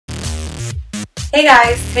Hey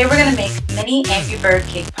guys, today we're going to make mini Angry Bird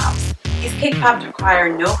cake pops. These cake pops require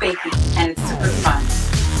no baking and it's super fun.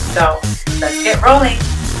 So let's get rolling.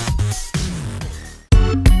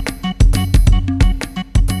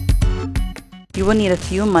 You will need a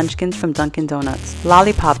few Munchkins from Dunkin Donuts,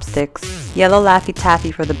 Lollipop sticks, yellow Laffy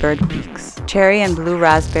Taffy for the bird beaks, cherry and blue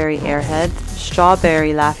raspberry Airheads,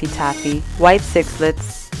 strawberry Laffy Taffy, white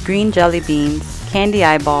Sixlets, green jelly beans, candy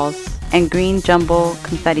eyeballs, and green jumbo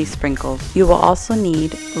confetti sprinkles. You will also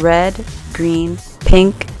need red, green,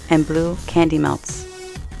 pink, and blue candy melts,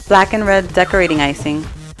 black and red decorating icing,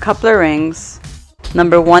 coupler rings,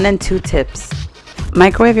 number 1 and 2 tips.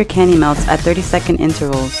 Microwave your candy melts at 30-second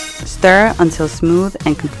intervals. Stir until smooth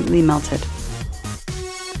and completely melted.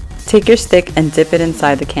 Take your stick and dip it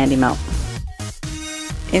inside the candy melt.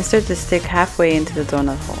 Insert the stick halfway into the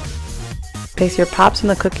donut hole. Place your pops on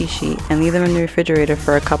the cookie sheet and leave them in the refrigerator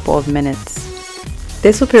for a couple of minutes.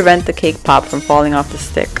 This will prevent the cake pop from falling off the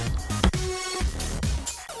stick.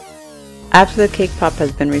 After the cake pop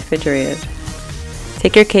has been refrigerated,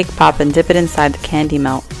 take your cake pop and dip it inside the candy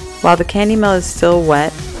melt. While the candy melt is still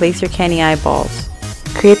wet, place your candy eyeballs.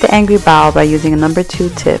 Create the angry bowl by using a number 2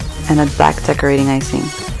 tip and a black decorating icing.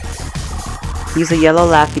 Use a yellow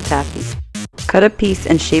Laffy Taffy. Cut a piece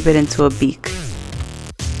and shape it into a beak.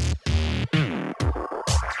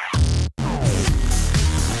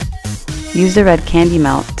 Use the red candy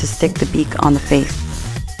melt to stick the beak on the face.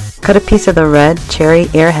 Cut a piece of the red cherry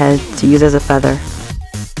Airhead to use as a feather.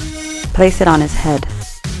 Place it on his head.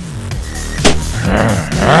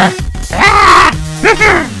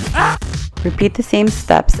 Repeat the same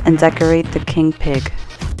steps and decorate the king pig.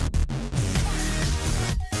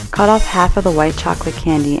 Cut off half of the white chocolate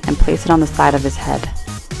candy and place it on the side of his head.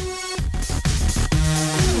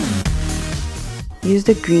 Use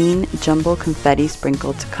the green jumbo confetti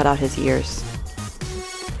sprinkle to cut out his ears.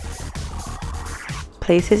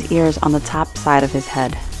 Place his ears on the top side of his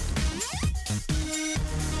head.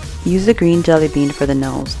 Use the green jelly bean for the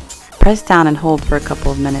nose. Press down and hold for a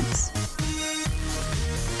couple of minutes.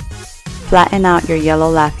 Flatten out your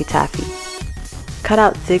yellow Laffy Taffy. Cut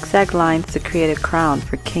out zigzag lines to create a crown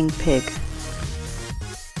for King Pig.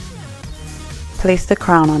 Place the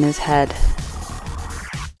crown on his head.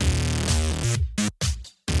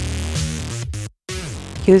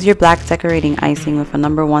 Use your black decorating icing with a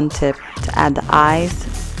number 1 tip to add the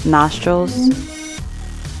eyes, nostrils,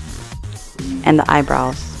 and the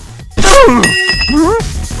eyebrows.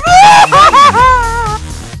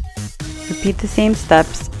 Repeat the same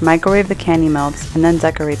steps, microwave the candy melts, and then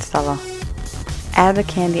decorate Stella. Add the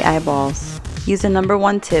candy eyeballs. Use the number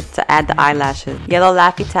 1 tip to add the eyelashes. Yellow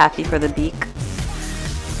Laffy Taffy for the beak.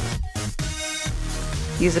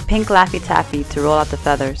 Use a pink Laffy Taffy to roll out the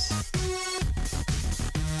feathers.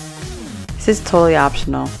 This is totally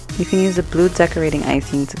optional. You can use the blue decorating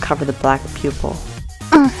icing to cover the black pupil.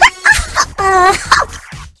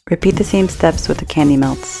 Repeat the same steps with the candy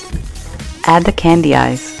melts. Add the candy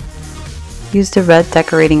eyes. Use the red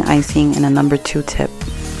decorating icing and a number 2 tip.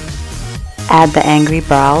 Add the angry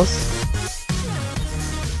brows.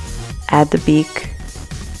 Add the beak.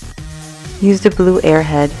 Use the blue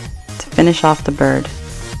Airhead to finish off the bird.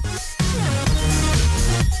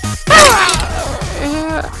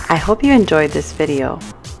 I hope you enjoyed this video.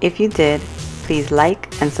 If you did, please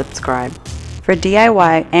like and subscribe. For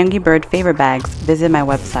DIY Angry Bird favor bags, visit my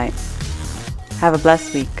website. Have a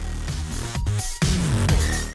blessed week.